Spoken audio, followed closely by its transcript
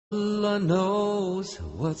Allah knows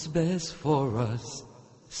what's best for us,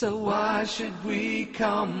 so why should we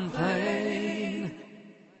complain?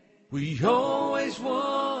 We always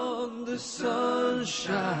want the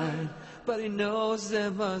sunshine, but He knows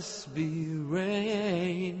there must be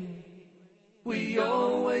rain. We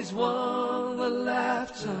always want the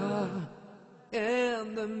laughter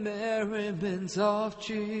and the merriment of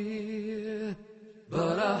cheer,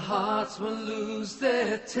 but our hearts will lose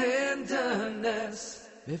their tenderness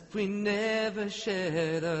if we never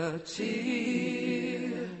shed a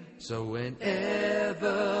tear. So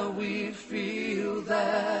whenever we feel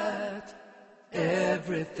that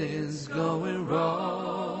everything's going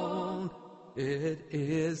wrong, it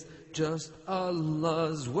is just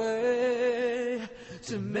Allah's way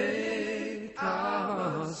to make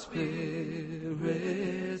our spirits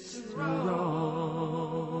strong.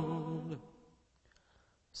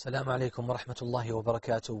 Assalamu alaikum wa rahmatullahi wa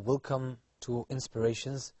barakatuh. Welcome to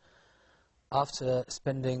Inspirations. After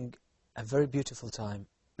spending a very beautiful time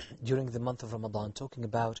during the month of Ramadan talking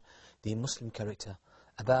about the Muslim character,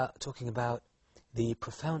 talking about the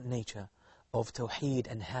profound nature of Tawheed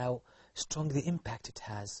and how strong the impact it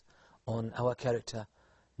has on our character,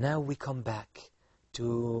 now we come back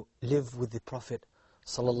to live with the Prophet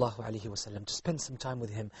sallallahu alaihi wasallam, to spend some time with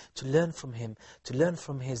him, to learn from him, to learn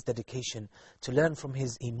from his dedication, to learn from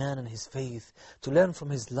his iman and his faith, to learn from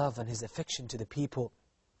his love and his affection to the people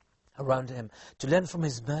around him, to learn from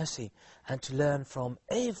his mercy, and to learn from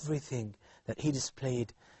everything that he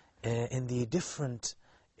displayed in the different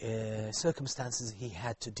circumstances he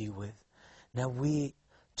had to deal with. Now we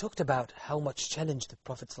talked about how much challenge the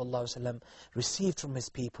Prophet ﷺ received from his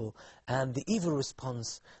people and the evil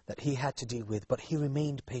response that he had to deal with, but he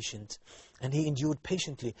remained patient and he endured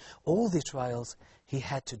patiently all the trials he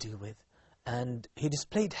had to deal with, and he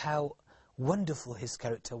displayed how wonderful his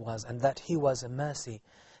character was and that he was a mercy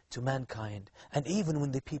to mankind. And even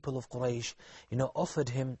when the people of Quraysh offered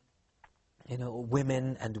him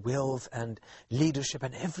women and wealth and leadership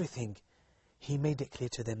and everything, he made it clear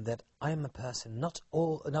to them that I am a person not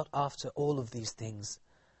after all of these things.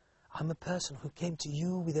 I'm a person who came to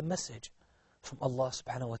you with a message from Allah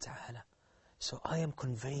subhanahu wa ta'ala. So I am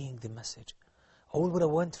conveying the message. All what I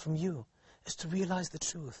want from you is to realize the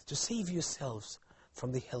truth, to save yourselves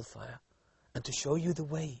from the hellfire, and to show you the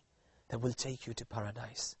way that will take you to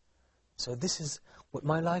paradise. So this is what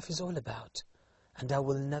my life is all about, and I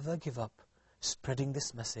will never give up spreading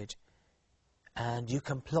this message. And you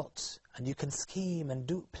can plot, and you can scheme, and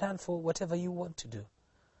plan for whatever you want to do.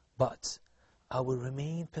 But I will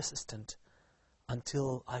remain persistent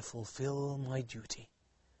until I fulfill my duty.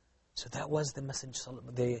 So that was the message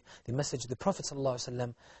the Prophet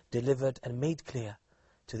ﷺ delivered and made clear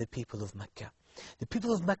to the people of Mecca. The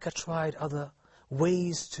people of Mecca tried other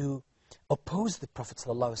ways to oppose the Prophet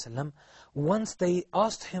ﷺ. Once they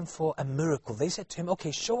asked him for a miracle. They said to him,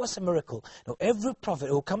 okay, show us a miracle. Now every prophet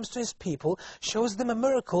who comes to his people shows them a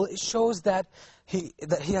miracle. It shows that he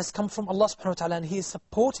has come from Allah subhanahu wa ta'ala and he is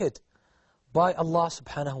supported by Allah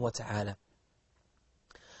subhanahu wa ta'ala.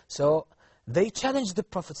 So they challenged the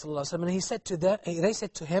Prophet ﷺ, and they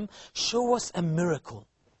said to him, show us a miracle.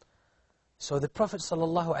 So the Prophet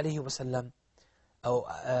ﷺ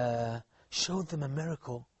showed them a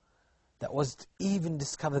miracle that was even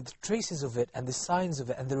discovered. The traces of it and the signs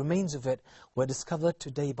of it and the remains of it were discovered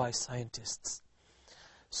today by scientists.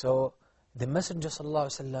 So the Messenger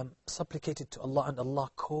ﷺ supplicated to Allah, and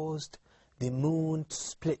Allah caused the moon to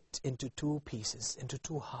split into two pieces, into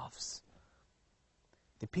two halves.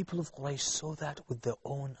 The people of Quraysh saw that with their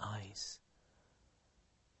own eyes.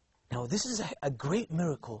 Now this is a great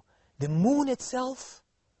miracle. The moon itself,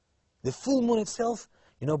 the full moon itself,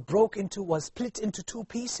 was split into two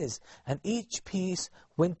pieces, and each piece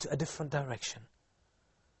went to a different direction.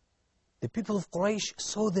 The people of Quraysh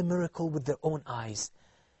saw the miracle with their own eyes.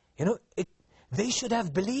 They should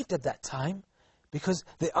have believed at that time, because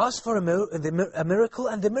they asked for a miracle,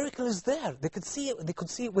 and the miracle is there. They could see it. They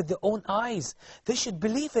could see it with their own eyes. They should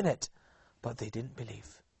believe in it, but they didn't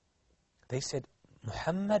believe. They said,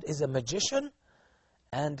 Muhammad is a magician,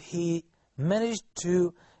 and he managed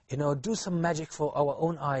to do some magic for our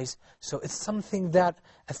own eyes. So it's something that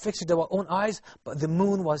affected our own eyes, but the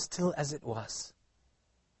moon was still as it was.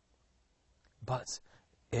 But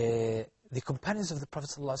the companions of the Prophet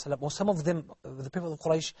ﷺ, or some of them, the people of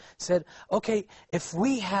Quraysh, said, okay, if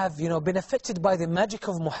we have been affected by the magic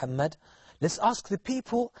of Muhammad, let's ask the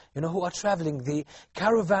people who are traveling, the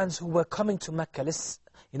caravans who were coming to Mecca, let's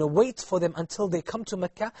wait for them until they come to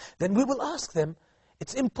Mecca, then we will ask them.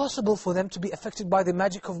 It's impossible for them to be affected by the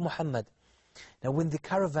magic of Muhammad. Now when the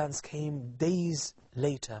caravans came days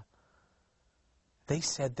later, they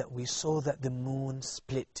said that we saw that the moon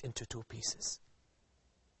split into two pieces.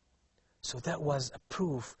 So that was a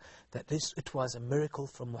proof that it was a miracle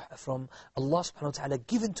from Allah subhanahu wa ta'ala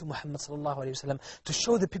given to Muhammad sallallahu alayhi wa sallam to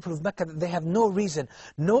show the people of Mecca that they have no reason,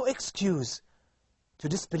 no excuse to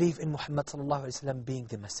disbelieve in Muhammad sallallahu alayhi wa sallam being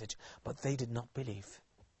the message. But they did not believe.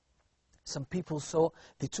 Some people saw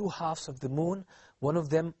the two halves of the moon,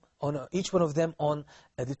 each one of them on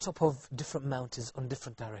the top of different mountains on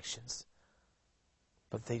different directions.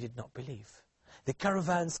 But they did not believe. The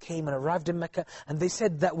caravans came and arrived in Mecca, and they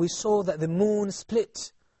said that we saw that the moon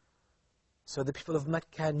split. So the people of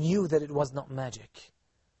Mecca knew that it was not magic.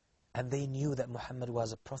 And they knew that Muhammad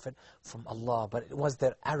was a prophet from Allah. But it was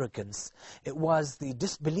their arrogance. It was the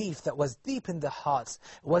disbelief that was deep in their hearts.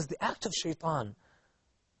 It was the act of shaitan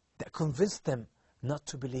that convinced them not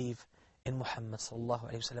to believe in Muhammad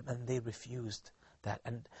sallallahu alaihi wasallam, and they refused that.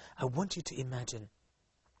 And I want you to imagine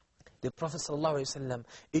the Prophet ﷺ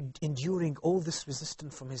enduring all this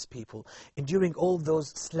resistance from his people, enduring all those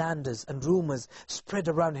slanders and rumors spread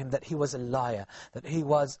around him that he was a liar, that he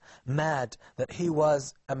was mad, that he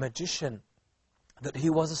was a magician, that he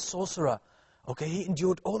was a sorcerer. Okay, he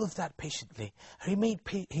endured all of that patiently. He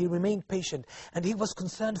remained patient, and he was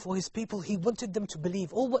concerned for his people. He wanted them to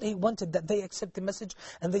believe. All what he wanted, that they accept the message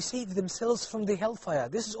and they save themselves from the hellfire.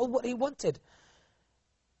 This is all what he wanted.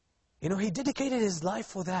 You know, he dedicated his life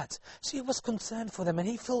for that. So he was concerned for them, and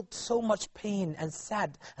he felt so much pain and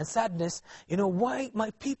sadness. You know, why my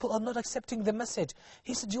people are not accepting the message?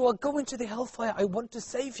 He said, you are going to the hellfire. I want to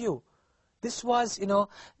save you. This was,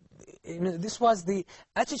 this was the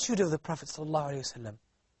attitude of the Prophet ﷺ.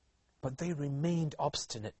 But they remained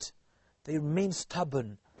obstinate. They remained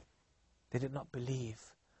stubborn. They did not believe,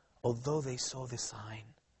 although they saw the sign.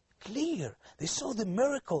 Clear. They saw the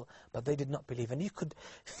miracle, but they did not believe. And you could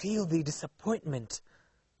feel the disappointment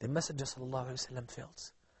the Messenger ﷺ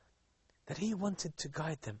felt. That he wanted to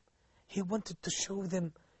guide them. He wanted to show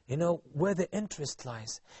them, where their interest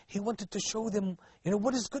lies. He wanted to show them,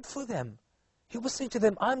 what is good for them. He was saying to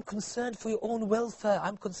them, I'm concerned for your own welfare.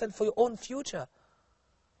 I'm concerned for your own future.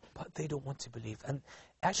 But they don't want to believe. And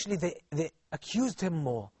actually they accused him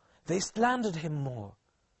more. They slandered him more.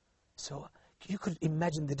 So you could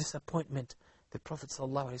imagine the disappointment the Prophet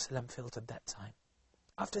ﷺ felt at that time.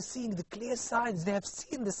 After seeing the clear signs, they have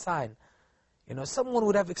seen the sign. Someone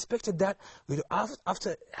would have expected that,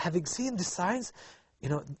 after having seen the signs,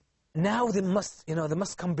 now they must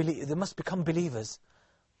become believers.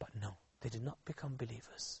 But no, they did not become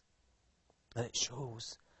believers. And it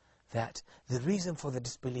shows that the reason for the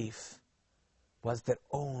disbelief was their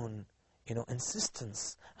own,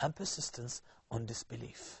 insistence and persistence on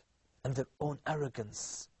disbelief, and their own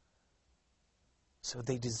arrogance. So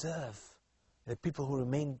they deserve, the people who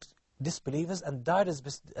remained disbelievers and died as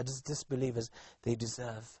disbelievers, they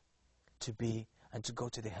deserve to be and to go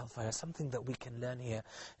to the hellfire. Something that we can learn here.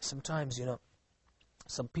 Sometimes,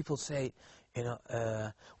 some people say,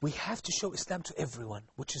 we have to show Islam to everyone,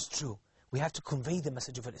 which is true. We have to convey the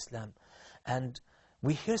message of Islam. And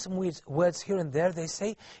we hear some words here and there. They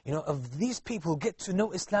say, if these people get to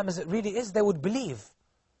know Islam as it really is, they would believe.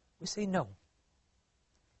 We say no.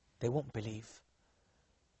 They won't believe.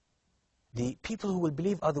 The people who will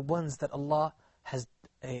believe are the ones that Allah has,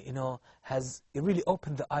 has really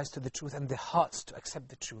opened the eyes to the truth and the hearts to accept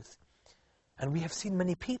the truth. And we have seen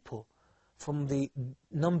many people from the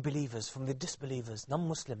non-believers, from the disbelievers,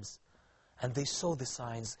 non-Muslims, and they saw the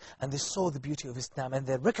signs, and they saw the beauty of Islam, and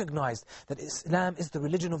they recognized that Islam is the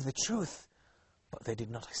religion of the truth, but they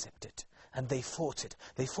did not accept it. And they fought it.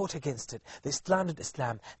 They fought against it. They slandered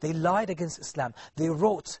Islam. They lied against Islam. They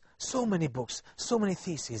wrote so many books, so many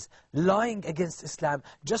theses, lying against Islam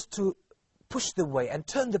just to push the way and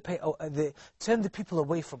turn the people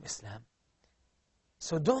away from Islam.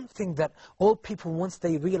 So don't think that all people, once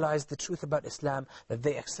they realize the truth about Islam, that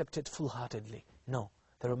they accept it full-heartedly. No,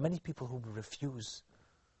 there are many people who will refuse.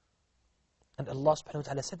 And Allah subhanahu wa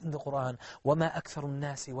ta'ala said in the Quran, وَمَا أَكْثَرُ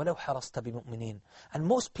النَّاسِ وَلَوْ حَرَصْتَ بِمُؤْمِنِينَ. And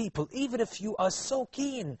most people, even if you are so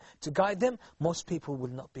keen to guide them, most people will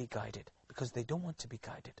not be guided, because they don't want to be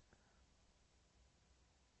guided.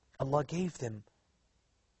 Allah gave them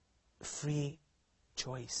free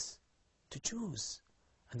choice to choose.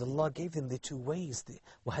 And Allah gave them the two ways.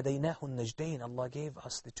 وَهَدَيْنَاهُ النَّجْدَيْنِ. Allah gave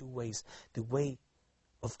us the two ways. The way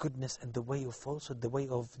of goodness and the way of falsehood, the way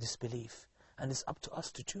of disbelief. And it's up to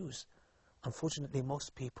us to choose. Unfortunately,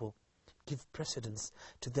 most people give precedence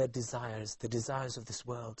to their desires, the desires of this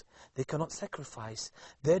world. They cannot sacrifice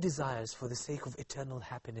their desires for the sake of eternal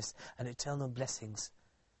happiness and eternal blessings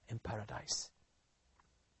in paradise.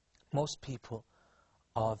 Most people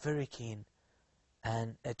are very keen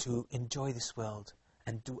to enjoy this world,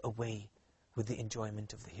 and do away with the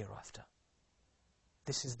enjoyment of the hereafter.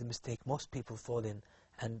 This is the mistake most people fall in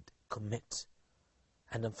and commit.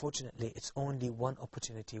 And unfortunately, it's only one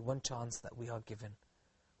opportunity, one chance that we are given,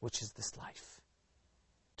 which is this life,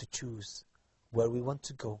 to choose where we want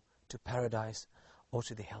to go, to paradise or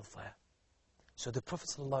to the hellfire. So the Prophet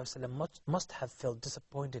ﷺ must have felt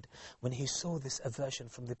disappointed when he saw this aversion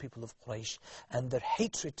from the people of Quraysh and their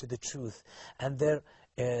hatred to the truth and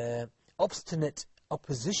their obstinate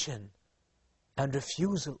opposition and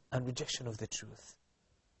refusal and rejection of the truth.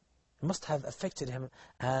 It must have affected him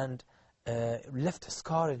and left a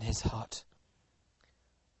scar in his heart.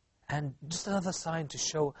 And just another sign to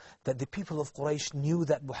show that the people of Quraysh knew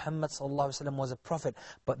that Muhammad ﷺ was a prophet,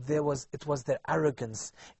 but it was their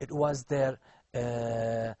arrogance, it was their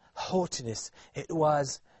haughtiness, it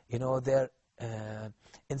was their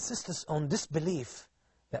insistence on disbelief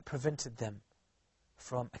that prevented them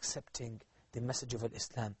from accepting the message of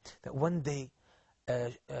Islam. That one day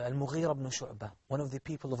al-Mughira ibn Shu'bah, one of the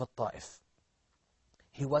people of al-Ta'if,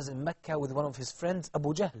 he was in Mecca with one of his friends,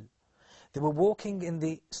 Abu Jahl. They were walking in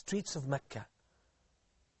the streets of Mecca,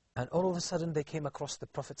 and all of a sudden they came across the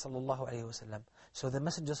Prophet ﷺ. So the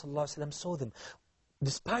Messenger ﷺ saw them.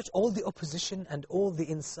 Despite all the opposition and all the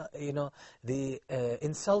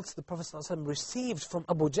insults the Prophet ﷺ received from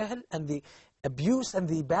Abu Jahl and the abuse and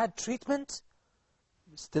the bad treatment,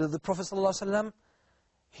 still the Prophet ﷺ,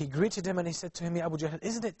 he greeted him and he said to him, Ya Abu Jahl,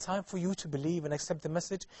 isn't it time for you to believe and accept the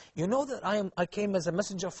message? You know that I came as a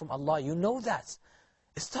messenger from Allah. You know that.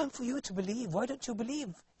 It's time for you to believe. Why don't you believe,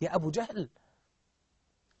 Ya Abu Jahl?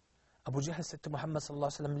 Abu Jahl said to Muhammad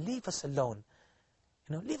ﷺ, leave us alone.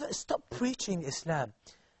 Stop preaching Islam.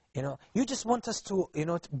 You just want us to,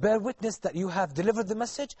 bear witness that you have delivered the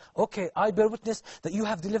message. Okay, I bear witness that you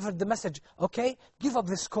have delivered the message. Okay, give up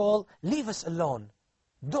this call. Leave us alone.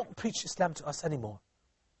 Don't preach Islam to us anymore.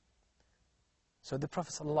 So the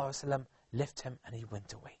Prophet ﷺ left him and he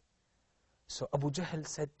went away. So Abu Jahl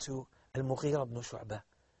said to al-Mughira ibn Shu'bah,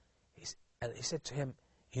 he said to him,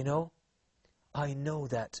 I know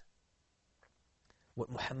that what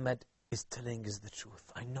Muhammad is telling is the truth.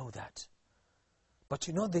 I know that. But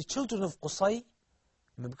the children of Qusay,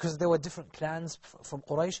 because there were different clans from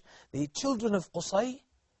Quraysh, the children of Qusay,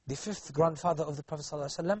 the fifth grandfather of the Prophet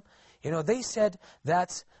ﷺ, they said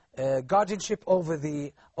that guardianship over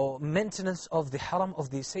or maintenance of the haram, of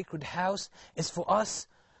the sacred house, is for us.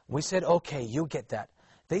 We said, okay, you get that.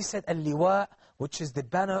 They said al-liwa, which is the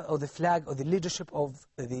banner or the flag or the leadership of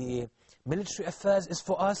the military affairs, is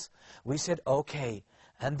for us. We said, okay.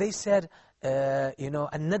 And they said,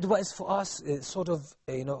 an-nadwa is for us, sort of,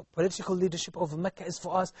 political leadership over Mecca is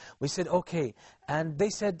for us. We said, okay. And they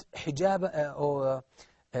said, hijab,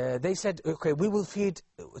 they said, okay, we will feed,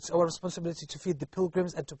 it's our responsibility to feed the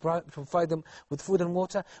pilgrims and to provide them with food and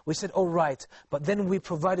water. We said, all right. But then we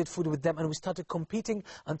provided food with them and we started competing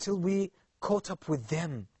until we caught up with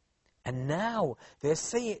them. And now they're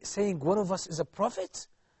saying one of us is a prophet?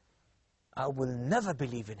 I will never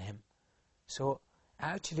believe in him. So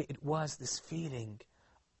actually it was this feeling,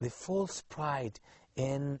 the false pride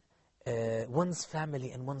in one's family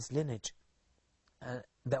and one's lineage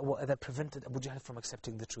that prevented Abu Jahl from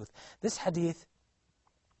accepting the truth. This hadith,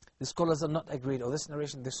 the scholars are not agreed, or this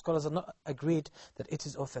narration, the scholars are not agreed that it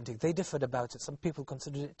is authentic. They differed about it. Some people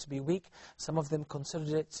considered it to be weak. Some of them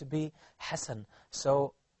considered it to be hasan.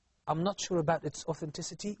 So I'm not sure about its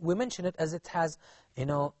authenticity. We mention it as it has,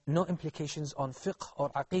 no implications on fiqh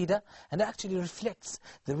or aqidah, and it actually reflects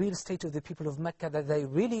the real state of the people of Mecca, that they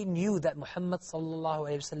really knew that Muhammad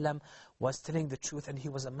ﷺ was telling the truth and he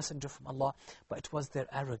was a messenger from Allah, but it was their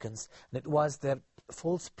arrogance, and it was their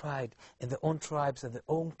false pride in their own tribes and their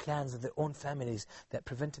own clans and their own families that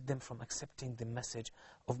prevented them from accepting the message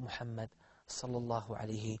of Muhammad sallallahu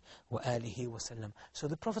alayhi wa alihi wasallam. So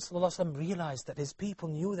the Prophet sallallahu alayhi wa sallam realized that his people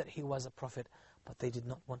knew that he was a prophet, but they did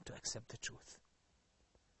not want to accept the truth.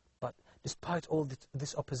 But despite all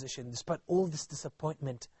this opposition, despite all this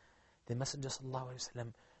disappointment, the Messenger sallallahu alayhi wa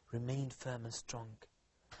sallam remained firm and strong.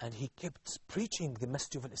 And he kept preaching the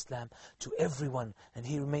message of Islam to everyone, and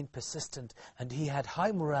he remained persistent, and he had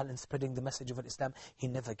high morale in spreading the message of Islam. He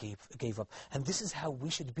never gave up. And this is how we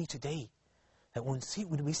should be today. That when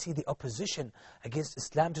we see the opposition against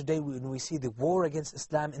Islam today, when we see the war against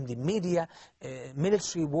Islam in the media,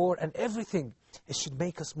 military war and everything, it should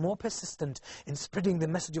make us more persistent in spreading the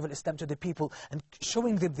message of Islam to the people and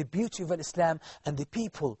showing them the beauty of Islam, and the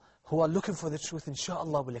people who are looking for the truth,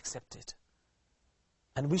 inshallah, will accept it.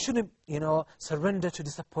 And we shouldn't, surrender to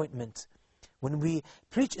disappointment. When we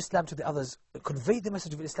preach Islam to the others, convey the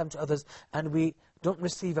message of Islam to others, and we don't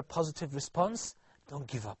receive a positive response, don't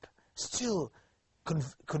give up. Still,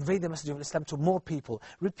 convey the message of Islam to more people.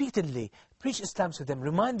 Repeatedly, preach Islam to them,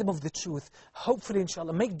 remind them of the truth. Hopefully,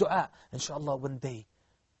 inshallah, make dua. Inshallah, one day,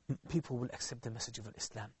 people will accept the message of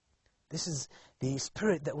Islam. This is the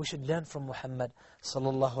spirit that we should learn from Muhammad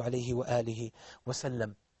sallallahu alayhi wa alihi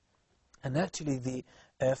wasallam. And actually, the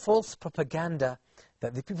false propaganda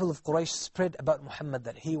that the people of Quraysh spread about Muhammad,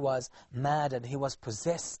 that he was mad and he was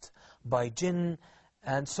possessed by jinn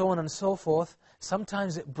and so on and so forth,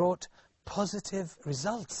 sometimes it brought positive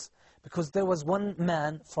results. Because there was one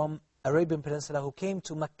man from Arabian Peninsula who came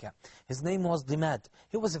to Mecca. His name was Dimad.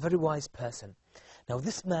 He was a very wise person. Now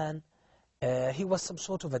this man, he was some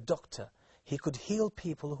sort of a doctor. He could heal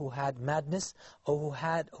people who had madness or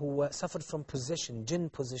who suffered from possession, jinn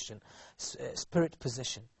possession, spirit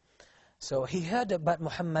possession. So he heard about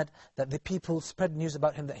Muhammad, that the people spread news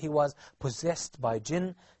about him that he was possessed by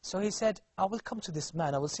jinn. So he said, I will come to this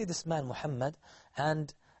man, I will see this man Muhammad,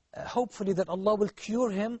 and hopefully that Allah will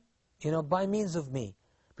cure him, by means of me,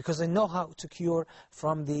 because I know how to cure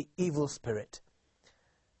from the evil spirit.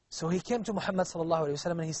 So he came to Muhammad sallallahu alaihi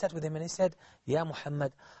wasallam and he sat with him and he said, Ya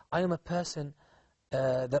Muhammad, I am a person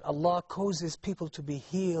that Allah causes people to be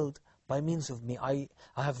healed by means of me. I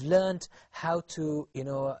have learned how to,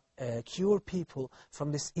 cure people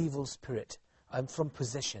from this evil spirit. I'm from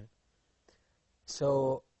possession.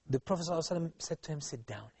 So the Prophet sallallahu alaihi wasallam said to him, sit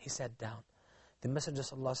down. He sat down. The Messenger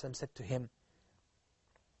sallallahu alaihi wasallam said to him,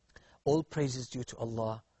 all praise is due to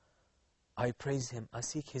Allah. I praise Him, I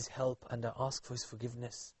seek His help, and I ask for His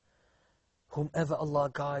forgiveness. Whomever Allah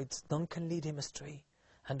guides, none can lead him astray.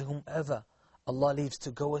 And whomever Allah leaves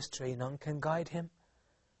to go astray, none can guide him.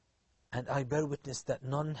 And I bear witness that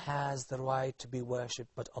none has the right to be worshipped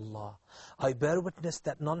but Allah. I bear witness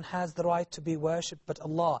that none has the right to be worshipped but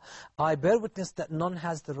Allah. I bear witness that none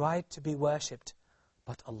has the right to be worshipped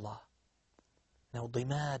but Allah. Now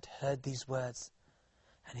Dimad heard these words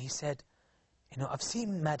and he said, I've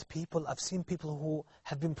seen mad people, I've seen people who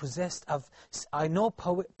have been possessed. I know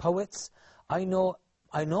poets, I know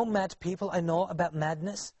mad people, I know about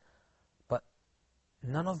madness, but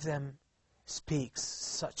none of them speaks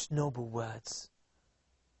such noble words.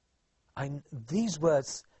 These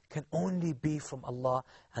words can only be from Allah,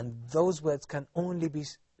 and those words can only be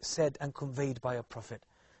said and conveyed by a prophet.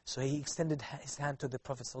 So he extended his hand to the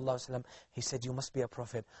Prophet ﷺ. He said, you must be a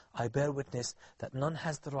prophet. I bear witness that none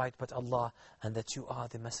has the right but Allah, and that you are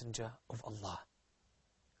the messenger of Allah.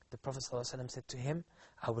 The Prophet ﷺ said to him,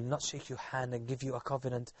 I will not shake your hand and give you a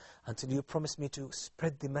covenant until you promise me to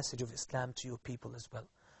spread the message of Islam to your people as well.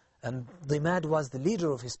 And Dimad was the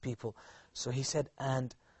leader of his people. So he said,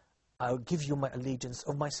 and I'll give you my allegiance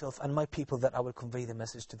of myself and my people, that I will convey the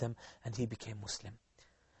message to them. And he became Muslim.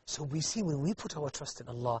 So we see, when we put our trust in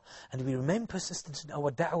Allah and we remain persistent in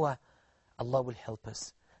our da'wah, Allah will help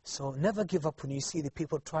us. So never give up when you see the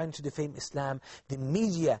people trying to defame Islam. The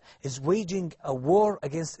media is waging a war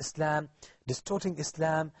against Islam, distorting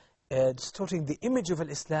Islam, distorting the image of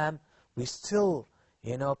Islam. We still,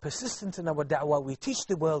 persistent in our da'wah. We teach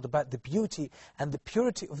the world about the beauty and the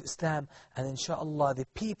purity of Islam. And inshallah, the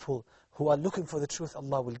people who are looking for the truth,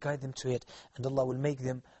 Allah will guide them to it. And Allah will make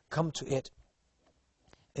them come to it,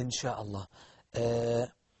 inshallah.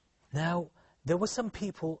 Now, there were some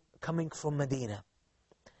people coming from Medina.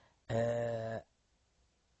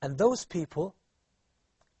 And those people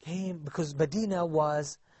came because Medina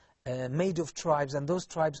was made of tribes, and those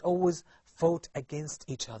tribes always fought against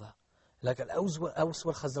each other. Like Al-Aws wal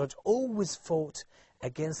Khazraj always fought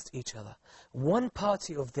against each other. One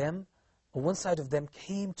party of them, or one side of them,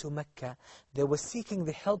 came to Mecca. They were seeking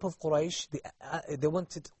the help of Quraysh. They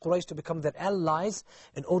wanted Quraysh to become their allies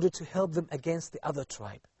in order to help them against the other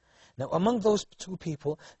tribe. Now, among those two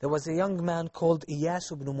people, there was a young man called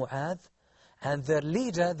Iyas ibn Mu'adh, and their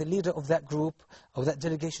leader, the leader of that group, of that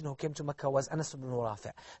delegation who came to Mecca, was Anas ibn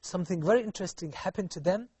Rafi'. Something very interesting happened to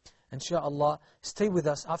them. Inshallah, stay with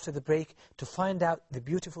us after the break to find out the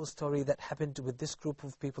beautiful story that happened with this group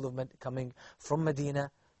of people coming from Medina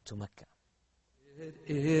to Mecca. It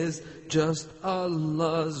is just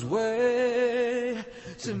Allah's way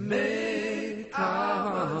to make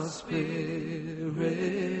our spirits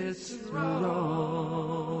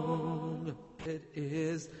strong. It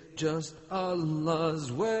is just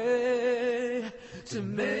Allah's way to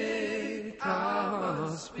make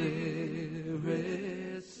our spirits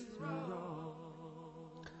strong.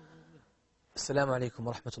 Assalamu alaikum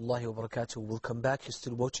wa rahmatullahi wa barakatuh. Welcome back. You're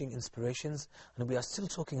still watching Inspirations, and we are still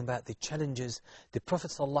talking about the challenges the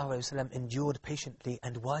Prophet ﷺ endured patiently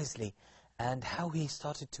and wisely, and how he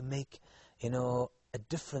started to make, a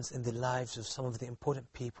difference in the lives of some of the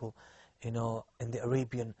important people, in the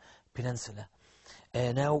Arabian Peninsula.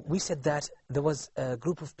 Now, we said that there was a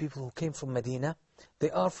group of people who came from Medina. They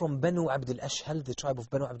are from Banu Abd al-Ashhal, the tribe of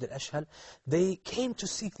Banu Abd al-Ashhal. They came to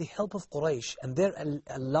seek the help of Quraysh and their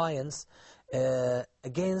alliance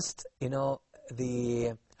against,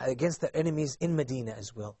 against their enemies in Medina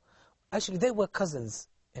as well. Actually, they were cousins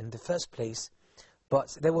in the first place,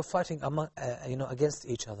 but they were fighting against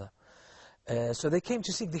each other. So they came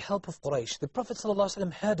to seek the help of Quraysh. The Prophet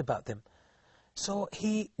ﷺ heard about them. So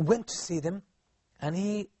he went to see them, and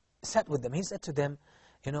he sat with them. He said to them,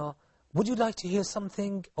 would you like to hear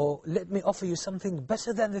something, or let me offer you something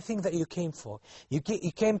better than the thing that you came for? You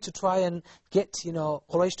came to try and get,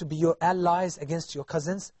 Quraysh to be your allies against your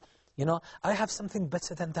cousins. I have something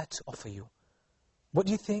better than that to offer you. What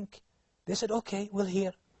do you think? They said, okay, we'll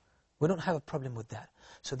hear. We don't have a problem with that.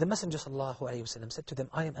 So the Messenger ﷺ said to them,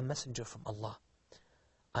 I am a messenger from Allah.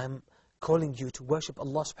 I am calling you to worship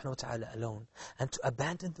Allah subhanahu wa ta'ala alone, and to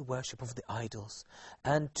abandon the worship of the idols,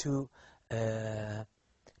 and to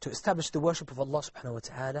establish the worship of Allah subhanahu wa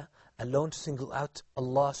ta'ala alone, to single out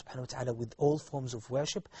Allah subhanahu wa ta'ala with all forms of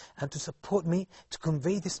worship, and to support me to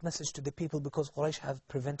convey this message to the people, because Quraysh have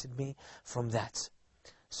prevented me from that.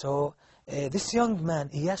 So this young man,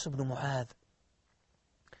 Iyas ibn Mu'adh,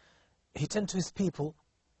 he turned to his people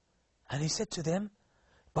and he said to them,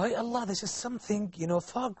 by Allah, this is something,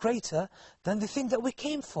 far greater than the thing that we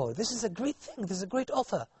came for. This is a great thing, this is a great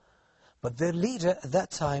offer. But their leader at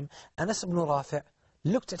that time, Anas ibn Rafi',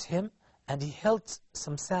 looked at him and he held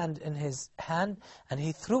some sand in his hand and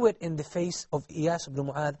he threw it in the face of Iyas ibn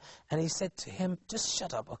Mu'adh, and he said to him, just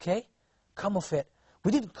shut up, okay? Come off it.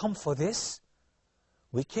 We didn't come for this.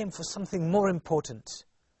 We came for something more important.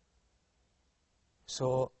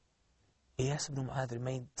 So Iyas ibn Mu'adh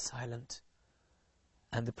remained silent.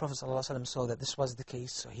 And the Prophet ﷺ saw that this was the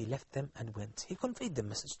case, so he left them and went. He conveyed the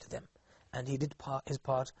message to them, and he did his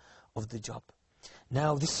part of the job.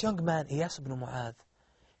 Now, this young man, Iyas ibn Mu'adh,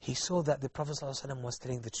 he saw that the Prophet ﷺ was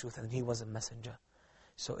telling the truth, and he was a messenger.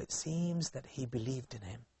 So it seems that he believed in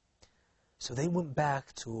him. So they went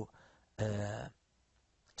back to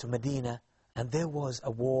Medina, and there was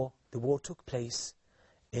a war. The war took place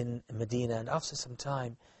in Medina, and after some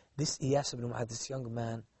time, this Iyas ibn Mu'adh, this young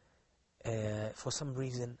man, for some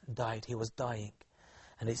reason died. He was dying,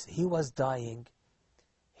 and as he was dying,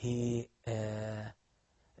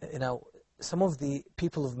 some of the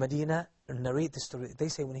people of Medina narrate the story. They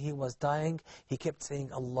say when he was dying, he kept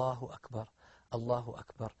saying, Allahu Akbar, Allahu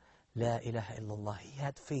Akbar, La ilaha illallah. He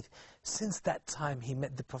had faith. Since that time he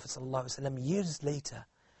met the Prophet ﷺ, years later,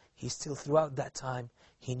 he still, throughout that time,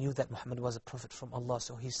 he knew that Muhammad was a prophet from Allah,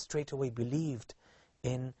 so he straight away believed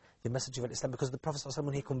in the message of Islam, because the Prophet ﷺ,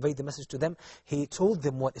 when he conveyed the message to them, he told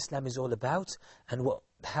them what Islam is all about and what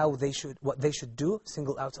they should do,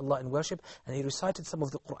 single out Allah in worship, and he recited some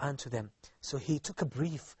of the Quran to them. So he took a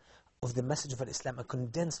brief of the message of Islam, a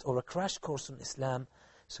condensed or a crash course on Islam,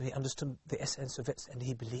 so he understood the essence of it and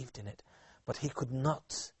he believed in it. But he could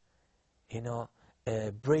not,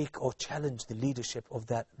 break or challenge the leadership of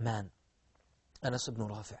that man, Anas ibn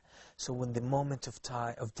Rafi'. So when the moment of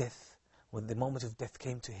death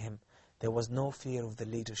came to him, there was no fear of the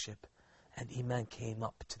leadership, and Iman came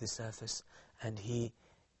up to the surface, and he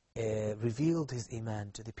revealed his Iman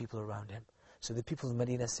to the people around him. So the people of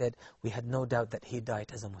Medina said, we had no doubt that he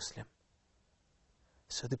died as a Muslim.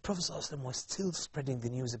 So the Prophet ﷺ was still spreading the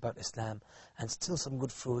news about Islam, and still some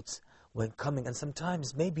good fruits were coming. And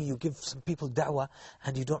sometimes maybe you give some people da'wah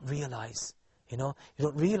and you don't realize, you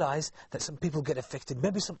don't realize that some people get affected.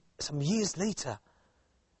 Maybe some years later,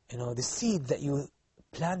 the seed that you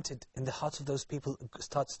planted in the hearts of those people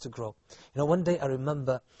starts to grow. One day I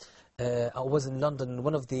remember I was in London, in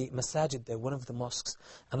one of the masajid there, one of the mosques,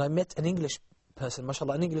 and I met an English person,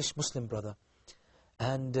 mashallah, an English Muslim brother.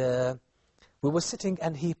 And we were sitting,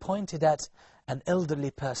 and he pointed at an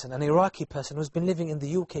elderly person, an Iraqi person who's been living in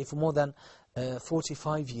the UK for more than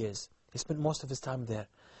 45 years. He spent most of his time there.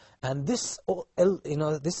 And this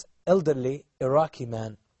elderly Iraqi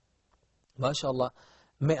man, mashallah,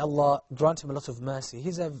 may Allah grant him a lot of mercy.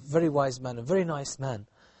 He's a very wise man, a very nice man.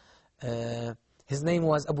 His name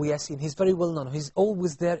was Abu Yasin. He's very well known. He's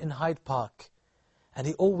always there in Hyde Park. And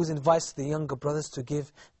he always invites the younger brothers to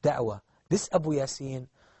give da'wah. This Abu Yasin,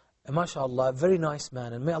 mashallah, a very nice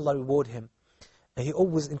man, and may Allah reward him. And he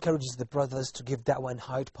always encourages the brothers to give da'wah in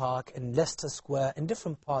Hyde Park, in Leicester Square, in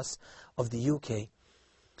different parts of the UK.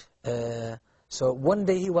 So one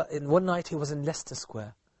night he was in Leicester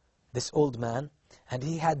Square, this old man, and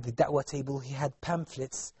he had the da'wah table, he had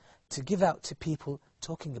pamphlets to give out to people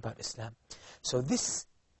talking about Islam. So this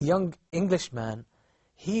young Englishman,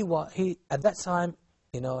 he at that time,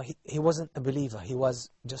 he wasn't a believer. He was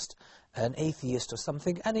just an atheist or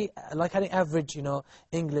something, like any average,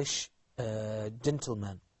 English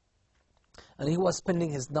gentleman. And he was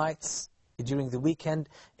spending his nights during the weekend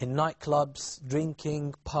in nightclubs,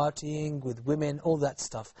 drinking, partying with women, all that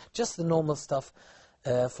stuff. Just the normal stuff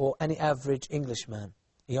for any average Englishman,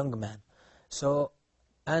 young man.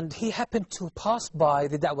 And he happened to pass by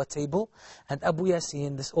the da'wah table, and Abu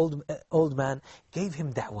Yasin, this old man, gave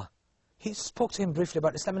him da'wah. He spoke to him briefly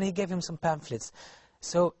about Islam, and he gave him some pamphlets.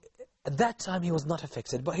 So at that time he was not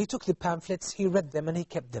affected, but he took the pamphlets, he read them, and he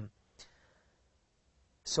kept them.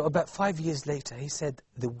 So about 5 years later, he said,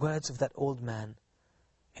 the words of that old man,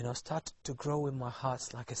 started to grow in my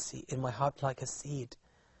heart like a seed.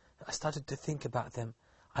 I started to think about them.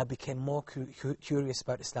 I became more curious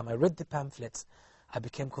about Islam. I read the pamphlets. I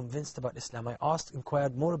became convinced about Islam. I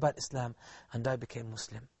inquired more about Islam, and I became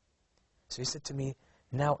Muslim. So he said to me,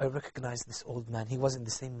 now I recognize this old man. He was in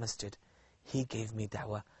the same masjid. He gave me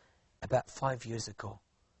da'wah about 5 years ago.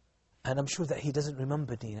 And I'm sure that he doesn't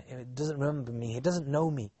remember me. He doesn't know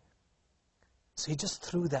me. So he just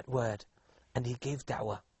threw that word, and he gave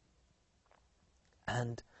da'wah.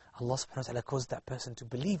 And Allah subhanahu wa ta'ala caused that person to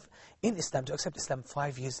believe in Islam, to accept Islam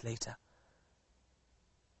 5 years later.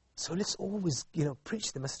 So let's always,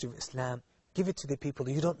 preach the message of Islam, give it to the people.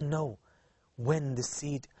 You don't know when the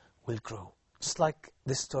seed will grow. Just like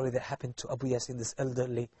this story that happened to Abu Yasin, this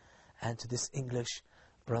elderly, and to this English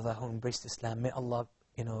brother who embraced Islam. May Allah,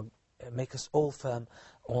 make us all firm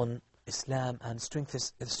on Islam and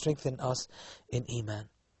strengthen us in Iman.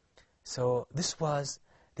 So this was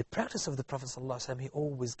the practice of the Prophet ﷺ. He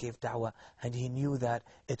always gave da'wah, and he knew that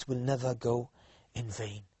it will never go in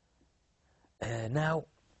vain. Now,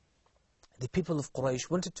 the people of Quraysh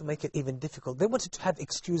wanted to make it even difficult. They wanted to have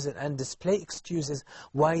excuses and display excuses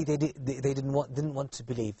why they didn't want to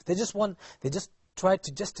believe. They just tried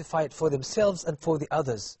to justify it for themselves and for the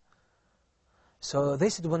others. So they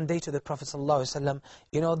said one day to the Prophet ﷺ,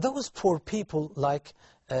 those poor people like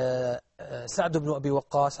Sa'd ibn Abi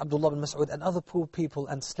Waqqas, Abdullah ibn Mas'ud, and other poor people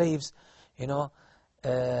and slaves,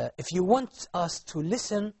 if you want us to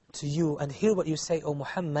listen to you and hear what you say, O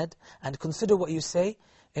Muhammad, and consider what you say,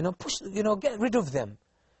 get rid of them.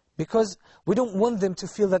 Because we don't want them to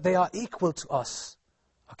feel that they are equal to us.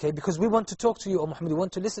 Okay, because we want to talk to you, O Muhammad, we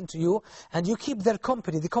want to listen to you, and you keep their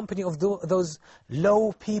company, the company of those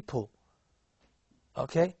low people.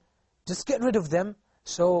 Okay? Just get rid of them,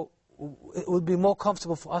 so it will be more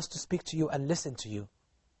comfortable for us to speak to you and listen to you.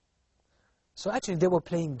 So actually they were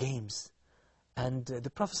playing games. And the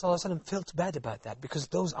Prophet ﷺ felt bad about that, because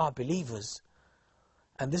those are believers.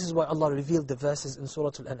 And this is why Allah revealed the verses in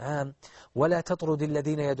Surah Al-An'am, وَلَا تَطْرُدِ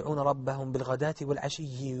الَّذِينَ يَدْعُونَ رَبَّهُمْ بِالْغَدَاةِ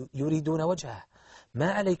وَالْعَشِيِّ يُرِيدُونَ وَجْهَهُ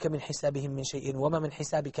مَا عَلَيْكَ مِنْ حِسَابِهِمْ مِنْ شَيْءٍ وَمَا مِنْ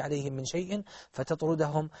حِسَابِكَ عَلَيْهِمْ مِنْ شَيْءٍ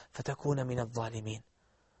فَتَطْرُدَهُمْ فَتَكُونَ مِنَ الظَّالِمِينَ.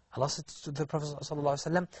 Allah said to the Prophet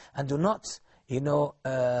ﷺ, and do not,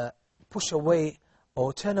 push away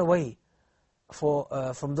or turn away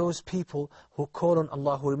from those people who call on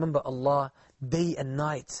Allah, who remember Allah day and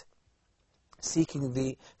night, seeking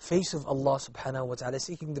the face of Allah subhanahu wa ta'ala,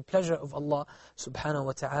 seeking the pleasure of Allah subhanahu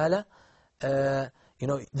wa ta'ala.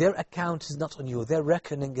 Their account is not on you, their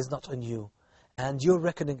reckoning is not on you, and your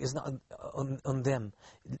reckoning is not on them.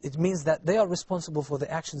 It means that they are responsible for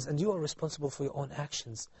the actions, and you are responsible for your own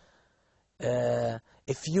actions.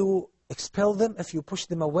 If you expel them, if you push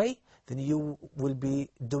them away, then you will be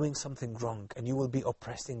doing something wrong, and you will be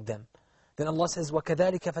oppressing them. Then Allah says,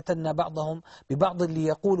 وَكَذَلِكَ فَتَنَّا بَعْضَهُمْ بِبَعْضٍ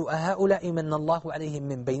لِيَقُولُوا أَهَؤُلَاءِ مَنَّ اللَّهُ عَلَيْهِمْ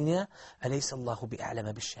مِنْ بَيْنِنَا أَلَيْسَ اللَّهُ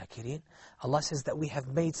بِأَعْلَمَ بِالشَّاكِرِينَ. Allah says that we have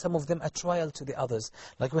made some of them a trial to the others.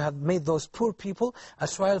 Like we have made those poor people a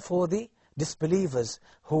trial for the disbelievers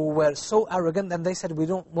who were so arrogant, and they said, we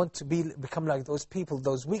don't want to become like those people,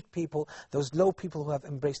 those weak people, those low people who have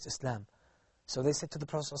embraced Islam. So they said to the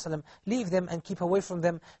Prophet ﷺ, leave them and keep away from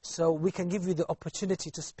them, so we can give you the opportunity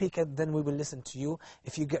to speak, and then we will listen to you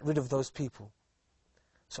if you get rid of those people.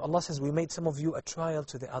 So Allah says, we made some of you a trial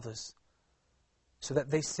to the others. So that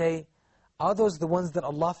they say, are those the ones that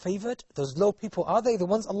Allah favored? Those low people, are they the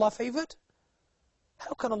ones Allah favored?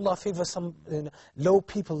 How can Allah favor some low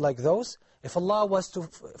people like those? If Allah was to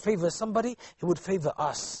favor somebody, He would favor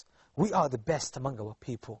us. We are the best among our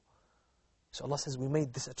people. So Allah says, we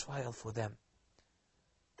made this a trial for them.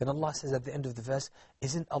 Then Allah says at the end of the verse,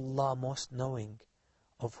 isn't Allah most knowing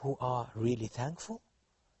of who are really thankful?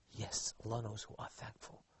 Yes, Allah knows who are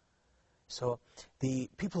thankful. So the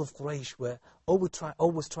people of Quraysh were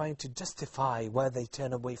always trying to justify why they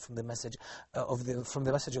turn away from the message from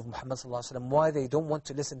the message of Muhammad sallallahu alaihi wasallam, why they don't want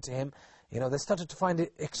to listen to him. They started to find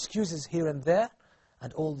excuses here and there,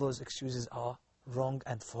 and all those excuses are wrong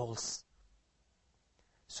and false.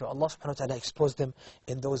 So Allah subhanahu wa ta'ala exposed them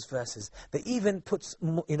in those verses. They even put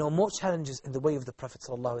more challenges in the way of the Prophet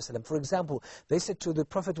sallallahu alaihi wasallam. For example, they said to the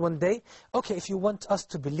Prophet one day, okay, if you want us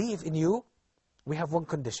to believe in you, we have one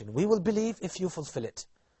condition. We will believe if you fulfill it.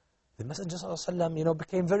 The Messenger sallallahu alaihi wasallam,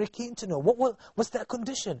 became very keen to know what's that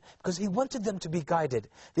condition, because he wanted them to be guided.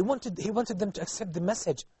 He wanted them to accept the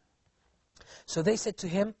message. So they said to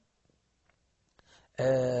him,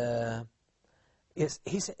 yes,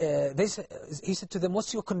 he said to them,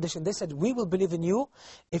 what's your condition? They said, we will believe in you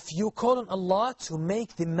if you call on Allah to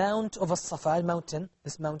make the mount of As-Safa mountain,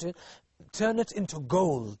 this mountain, turn it into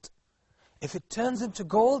gold. If it turns into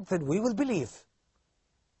gold, then we will believe.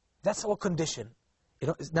 That's our condition.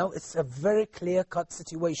 Now it's a very clear-cut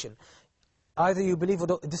situation. Either you believe or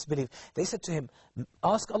don't disbelieve. They said to him,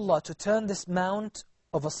 ask Allah to turn this mount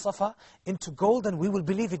of As-Safa into gold and we will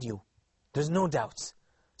believe in you. There's no doubt.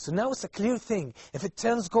 So now it's a clear thing. If it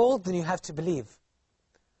turns gold, then you have to believe.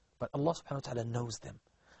 But Allah subhanahu wa ta'ala knows them.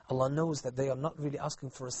 Allah knows that they are not really asking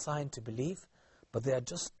for a sign to believe, but they are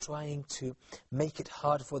just trying to make it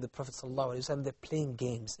hard for the Prophet sallallahu alaihi wasallam. They're playing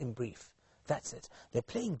games, in brief. That's it. They're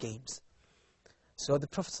playing games. So the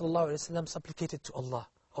Prophet sallallahu alaihi wasallam supplicated to Allah,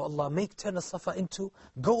 oh Allah, turn As-Safa into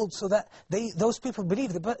gold so that those people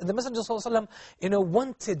believe. The Messenger sallallahu alaihi wasallam,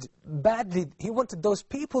 wanted badly, he wanted those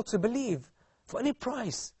people to believe for any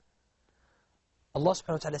price. Allah subhanahu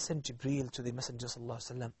wa ta'ala sent Jibreel to the Messenger sallallahu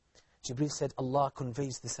alaihi wasallam. Jibreel said, Allah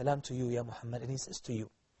conveys the salam to you, Ya Muhammad, and he says to you,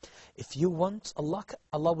 if you want,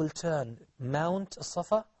 Allah will turn Mount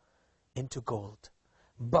As-Safa into gold.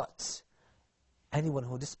 But anyone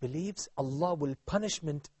who disbelieves, Allah will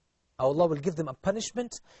give them a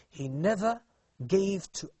punishment He never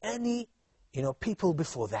gave to any people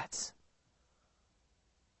before that.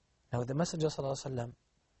 Now the Messenger sallallahu alaihi wasallam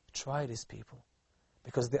tried his people,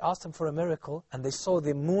 because they asked him for a miracle and they saw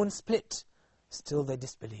the moon split. Still they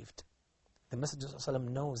disbelieved. The Messenger sallallahu alaihi wasallam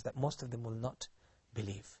knows that most of them will not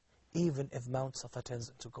believe, even if Mount Safa turns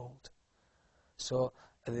into gold. So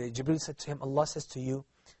Jibreel said to him, Allah says to you,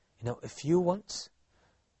 if you want,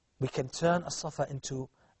 we can turn As-Safa into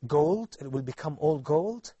gold, it will become all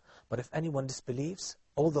gold. But if anyone disbelieves,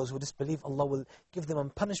 all those who disbelieve, Allah will give them a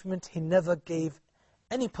punishment He never gave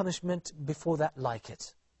any punishment before that like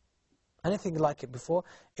it. Anything like it before,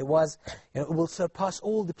 it will surpass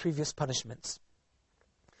all the previous punishments.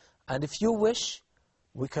 And if you wish,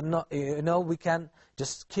 we can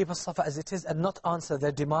just keep As-Safa as it is and not answer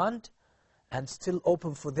their demand, and still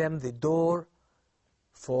open for them the door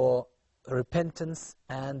for repentance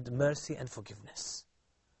and mercy and forgiveness.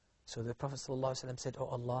 So the Prophet ﷺ said, oh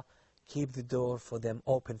Allah, keep the door for them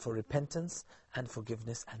open for repentance and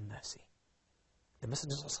forgiveness and mercy. The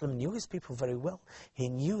Messenger ﷺ knew his people very well. He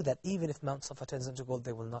knew that even if Mount Safa turns into gold,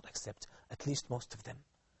 they will not accept, at least most of them.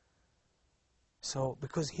 So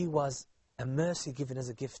because he was a mercy given as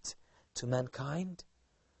a gift to mankind,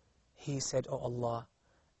 he said, oh Allah,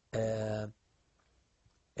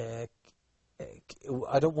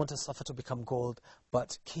 I don't want As-Safa to become gold,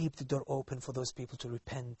 but keep the door open for those people to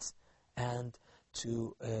repent and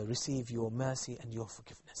to receive your mercy and your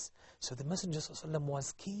forgiveness. So the Messenger ﷺ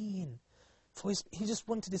was keen. He just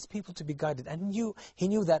wanted his people to be guided, and he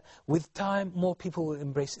knew that with time more people will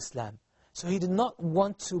embrace Islam. So he did not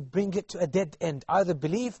want to bring it to a dead end, either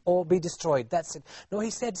believe or be destroyed. That's it. No, he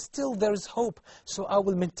said, still there is hope. So I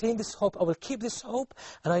will maintain this hope, I will keep this hope,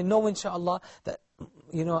 and I know inshallah that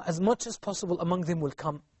as much as possible among them will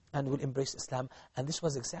come and will embrace Islam. And this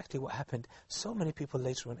was exactly what happened. So many people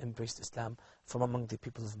later on embraced Islam from among the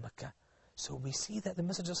people of Mecca. So we see that the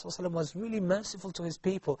Messenger ﷺ was really merciful to his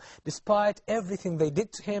people. Despite everything they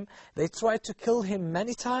did to him, they tried to kill him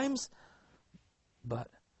many times, but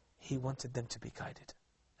he wanted them to be guided.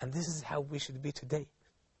 And this is how we should be today.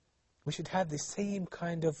 We should have the same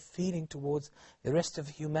kind of feeling towards the rest of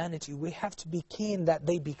humanity. We have to be keen that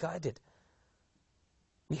they be guided.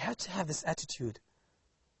 We have to have this attitude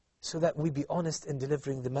so that we be honest in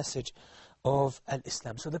delivering the message of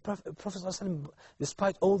al-Islam. So the Prophet ﷺ,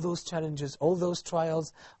 despite all those challenges, all those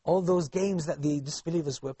trials, all those games that the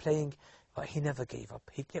disbelievers were playing, he never gave up.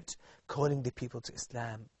 He kept calling the people to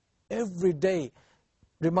Islam. Every day,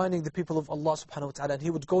 reminding the people of Allah subhanahu wa ta'ala. And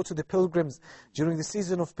he would go to the pilgrims during the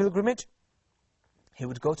season of pilgrimage. He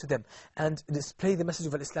would go to them and display the message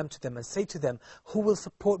of Islam to them and say to them, who will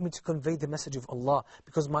support me to convey the message of Allah?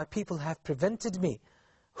 Because my people have prevented me.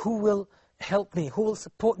 Who will help me? Who will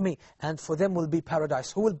support me? And for them will be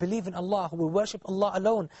paradise. Who will believe in Allah? Who will worship Allah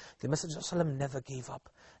alone? The Messenger ﷺ never gave up.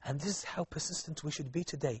 And this is how persistent we should be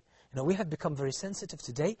today. We have become very sensitive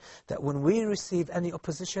today that when we receive any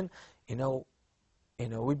opposition,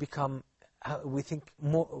 we become we think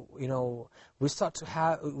more, we start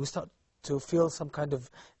to feel some kind of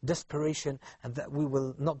desperation, and that we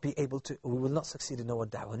will not succeed in our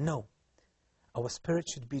da'wah. No. Our spirit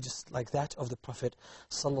should be just like that of the Prophet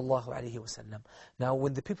sallallahu alaihi wasallam. Now,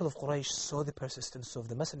 when the people of Quraysh saw the persistence of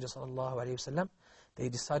the Messenger sallallahu alaihi wasallam, they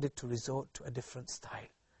decided to resort to a different style.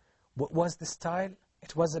 What was the style?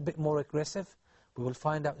 It was a bit more aggressive. We will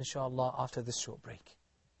find out, inshallah, after this short break.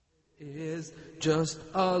 Is just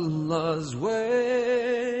Allah's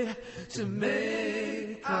way to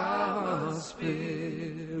make our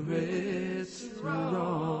spirits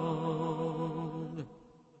strong.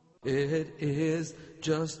 It is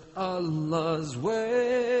just Allah's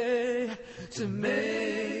way to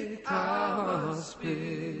make our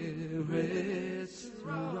spirits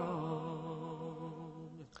strong.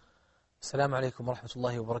 Assalamu alaikum wa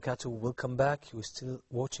rahmatullahi wa barakatuh. Welcome back. You're still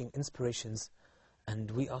watching Inspirations,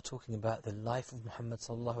 and we are talking about the life of Muhammad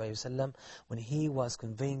sallallahu alayhi wa sallam when he was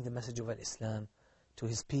conveying the message of Islam to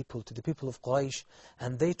his people, to the people of Quraysh,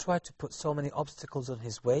 and they tried to put so many obstacles on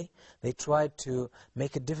his way. They tried to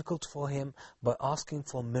make it difficult for him by asking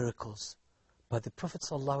for miracles. But the Prophet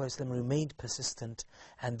ﷺ remained persistent,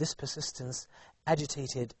 and this persistence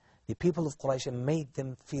agitated the people of Quraysh and made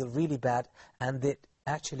them feel really bad, and it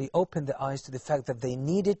actually opened their eyes to the fact that they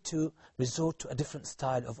needed to resort to a different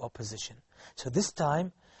style of opposition. So this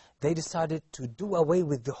time, they decided to do away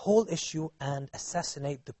with the whole issue and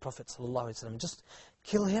assassinate the Prophet ﷺ. Just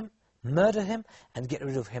kill him, murder him, and get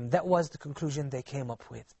rid of him. That was the conclusion they came up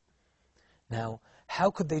with. Now,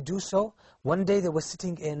 how could they do so? One day they were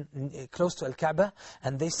sitting close to Al-Kaaba,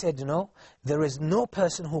 and they said, there is no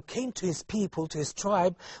person who came to his people, to his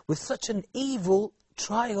tribe, with such an evil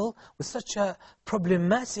trial, with such a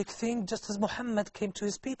problematic thing, just as Muhammad came to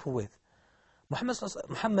his people with.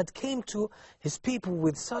 Muhammad came to his people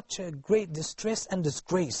with such a great distress and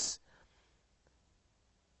disgrace.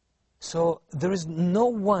 So there is no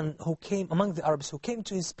one who came among the Arabs who came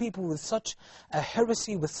to his people with such a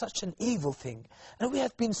heresy, with such an evil thing. And we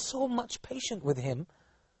have been so much patient with him.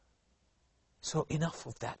 So enough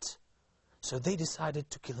of that. So they decided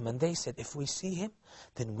to kill him. And they said, if we see him,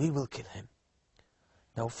 then we will kill him.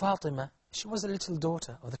 Now Fatima, she was a little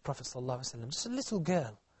daughter of the Prophet ﷺ, just a little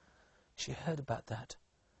girl. She heard about that,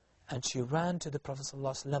 and she ran to the Prophet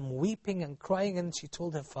ﷺ weeping and crying, and she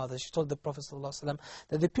told her father, she told the Prophet ﷺ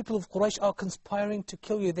that the people of Quraysh are conspiring to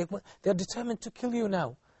kill you. They are determined to kill you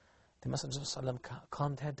now. The Messenger ﷺ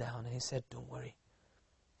calmed her down, and he said, don't worry.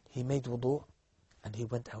 He made wudu, and he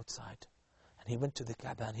went outside, and he went to the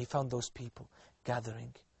Kaaba, and he found those people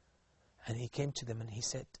gathering, and he came to them, and he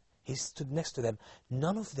said, he stood next to them.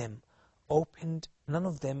 None of them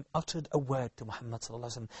uttered a word to Muhammad sallallahu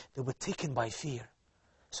alaihi wasallam. They were taken by fear.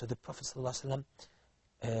 So the Prophet sallallahu alaihi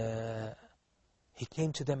wasallam, he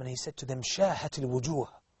came to them and he said to them, "Shahatil wujuh."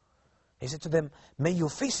 He said to them, "May your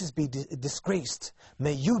faces be disgraced.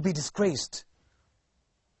 May you be disgraced."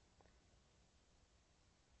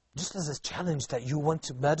 Just as a challenge that you want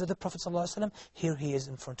to murder the Prophet sallallahu alaihi wasallam, here he is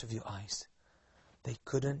in front of your eyes. They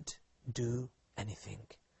couldn't do anything.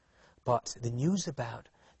 But the news about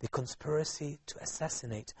the conspiracy to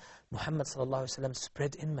assassinate Muhammad sallallahu alaihi wasallam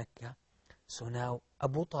spread in Mecca. So now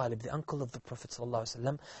Abu Talib, the uncle of the Prophet sallallahu alaihi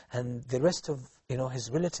wasallam, and the rest of his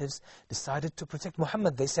relatives decided to protect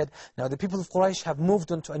Muhammad. They said, now the people of Quraysh have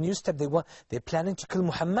moved on to a new step. They're planning to kill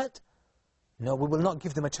Muhammad. No, we will not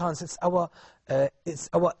give them a chance. It's our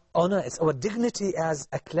honor, it's our dignity as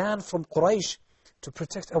a clan from Quraysh to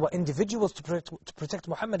protect our individuals, to protect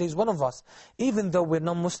Muhammad. He's one of us. Even though we're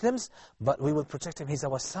non-Muslims, but we will protect him. He's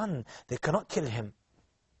our son. They cannot kill him.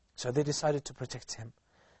 So they decided to protect him.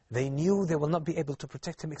 They knew they will not be able to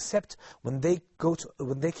protect him except when they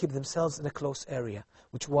keep themselves in a close area,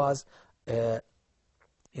 which was, at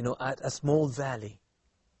a small valley,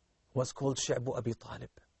 was called Sha'bu Abi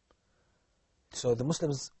Talib. So the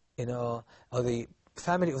Muslims, or the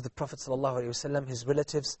family of the Prophet ﷺ, his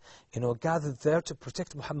relatives, gathered there to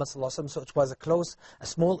protect Muhammad ﷺ. So it was a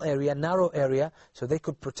small area, narrow area, so they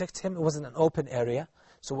could protect him. It wasn't an open area.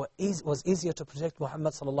 So it was easier to protect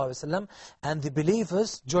Muhammad ﷺ. And the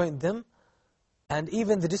believers joined them, and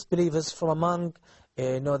even the disbelievers from among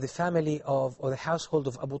the family or the household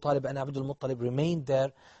of Abu Talib and Abdul Muttalib remained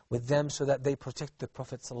there with them so that they protect the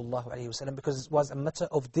Prophet ﷺ, because it was a matter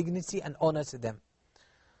of dignity and honor to them.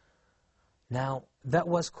 Now, that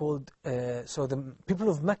was called, so the people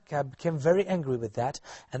of Mecca became very angry with that,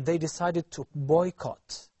 and they decided to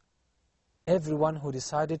boycott everyone who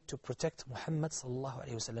decided to protect Muhammad sallallahu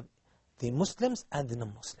alaihi wasallam, the Muslims and the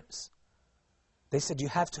non-Muslims. They said, you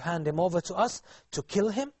have to hand him over to us to kill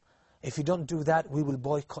him. If you don't do that, we will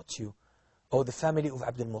boycott you. or the family of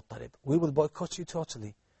Abdul Muttalib. We will boycott you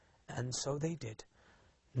totally. And so they did.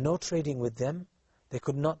 No trading with them. They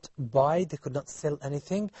could not buy, they could not sell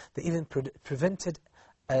anything. They even prevented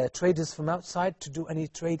traders from outside to do any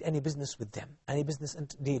trade, any business with them, any business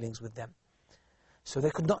and dealings with them. So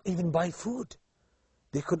they could not even buy food.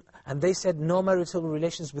 And they said no marital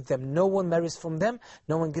relations with them. No one marries from them.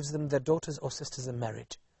 No one gives them their daughters or sisters in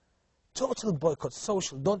marriage. Total boycott,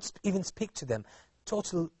 social. Don't even speak to them.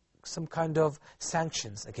 Total, some kind of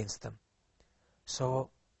sanctions against them. So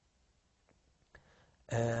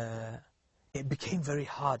it became very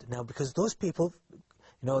hard now, because those people,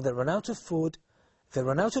 they run out of food, they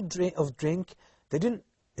run out of drink. They didn't,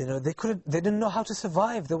 they didn't know how to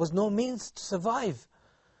survive. There was no means to survive.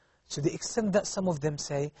 To the extent that some of them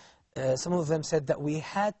said that we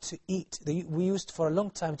had to eat. We used for a long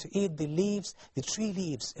time to eat the leaves, the tree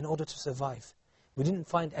leaves, in order to survive. We didn't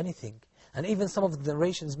find anything. And even some of the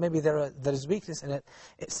narrations, maybe there is weakness in it.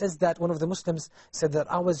 It says that one of the Muslims said that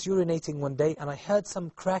I was urinating one day and I heard some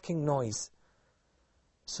cracking noise.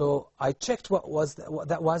 So I checked what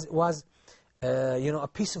that was. It was, a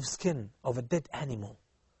piece of skin of a dead animal.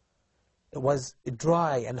 It was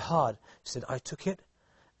dry and hard. He said, I took it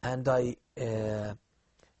and I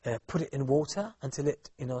put it in water until it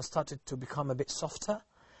started to become a bit softer.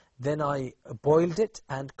 Then I boiled it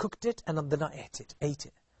and cooked it, and then I ate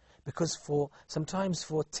it. Because sometimes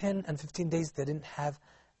for 10 and 15 days they didn't have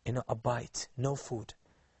a bite, no food.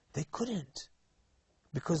 They couldn't.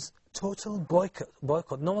 Because total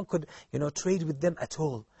boycott. No one could trade with them at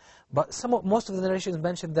all. But most of the narrations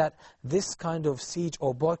mentioned that this kind of siege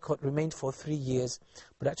or boycott remained for 3 years.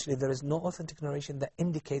 But actually there is no authentic narration that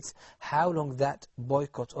indicates how long that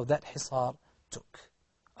boycott or that hisar took.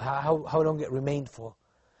 How long it remained for.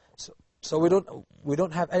 So we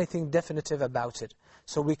don't have anything definitive about it.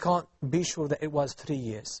 So we can't be sure that it was 3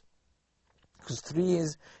 years. Because 3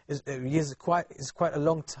 years is quite a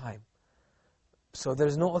long time. So there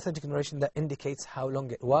is no authentic narration that indicates how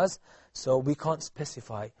long it was. So we can't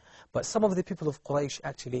specify. But some of the people of Quraysh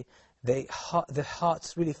actually, their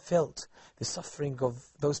hearts really felt the suffering of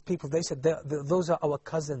those people. They said, those are our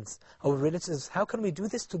cousins, our relatives. How can we do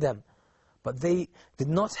this to them? But they did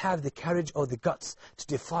not have the courage or the guts to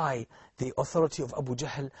defy the authority of Abu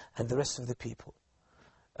Jahl and the rest of the people,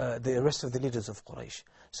 the rest of the leaders of Quraysh.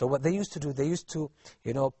 So what they used to do, they used to,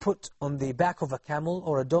 put on the back of a camel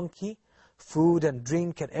or a donkey food and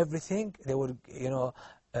drink and everything. They would,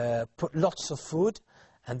 put lots of food,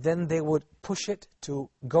 and then they would push it to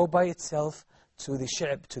go by itself to the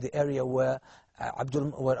Shi'b, to the area where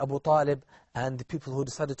Abu Talib and the people who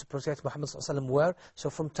decided to protect Muhammad ﷺ were. So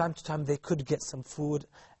from time to time they could get some food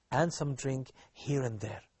and some drink here and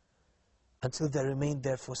there. Until they remained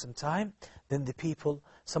there for some time. Then the people,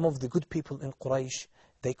 some of the good people in Quraysh,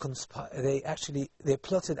 they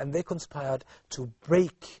plotted and they conspired to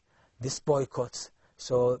break this boycott.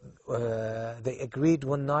 So they agreed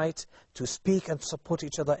one night to speak and support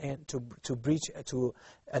each other and to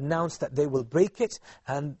announce that they will break it.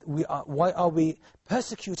 And why are we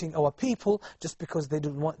persecuting our people just because they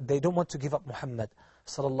don't want to give up Muhammad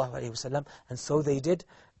sallallahu alaihi wasallam? And so they did.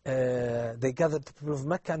 They gathered the people of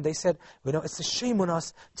Mecca and they said, it's a shame on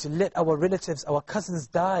us to let our relatives, our cousins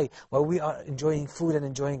die while we are enjoying food and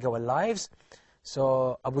enjoying our lives.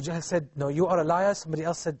 So Abu Jahl said, no, you are a liar. Somebody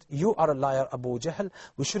else said, you are a liar, Abu Jahl.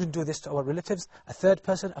 We shouldn't do this to our relatives. A third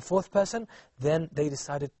person, a fourth person. Then they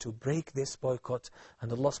decided to break this boycott.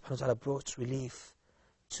 And Allah subhanahu wa ta'ala brought relief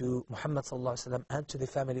to Muhammad sallallahu alaihi wasallam and to the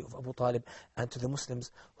family of Abu Talib and to the Muslims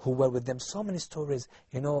who were with them. So many stories,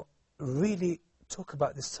 really talk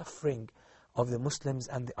about the suffering of the Muslims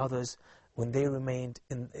and the others when they remained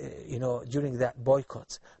during that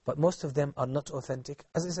boycott. But most of them are not authentic.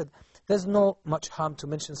 As I said, there's no much harm to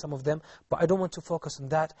mention some of them, but I don't want to focus on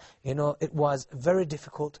that. It was very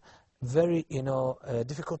difficult, very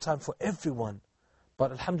difficult time for everyone.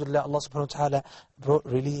 But alhamdulillah, Allah subhanahu wa ta'ala brought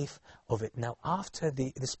relief of it. Now after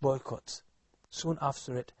this boycott, soon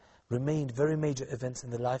after it, remained very major events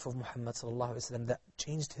in the life of Muhammad sallallahu alaihi wasallam that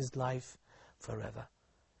changed his life forever.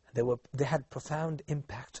 They had profound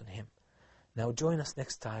impact on him. Now join us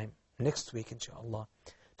next week inshallah,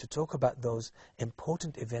 to talk about those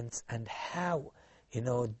important events and how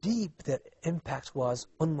deep their impact was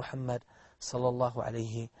on Muhammad sallallahu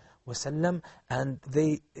alaihi wasallam, and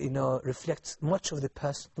they reflect much of the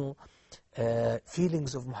personal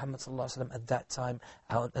feelings of Muhammad sallallahu alaihi wasallam at that time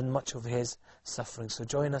and much of his suffering. So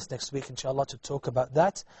join us next week inshallah to talk about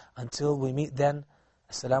that. Until we meet then,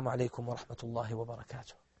 assalamu alaikum wa rahmatullahi wa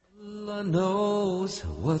barakatuh. Allah knows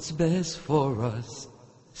what's best for us,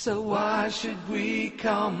 so why should we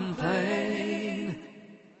complain?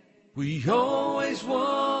 We always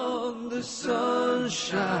want the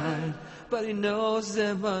sunshine, but He knows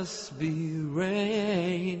there must be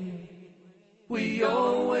rain. We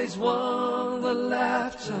always want the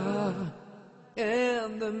laughter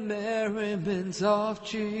and the merriment of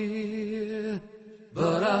cheer,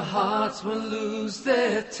 but our hearts will lose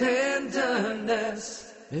their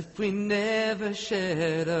tenderness if we never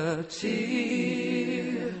shed a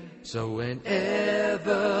tear. So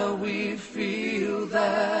whenever we feel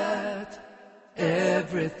that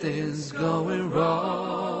everything's going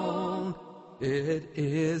wrong, it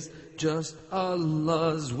is just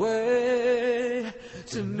Allah's way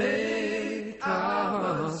to make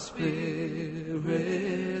our spirits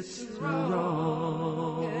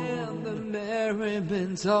strong and the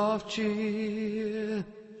merriment of cheer.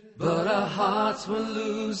 But our hearts will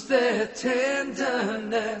lose their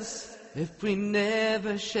tenderness if we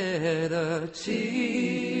never shed a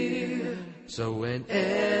tear. So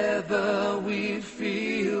whenever we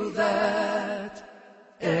feel that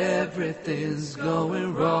everything's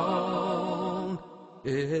going wrong,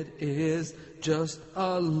 it is just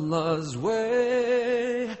Allah's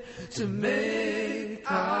way to make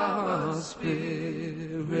our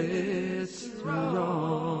spirits strong.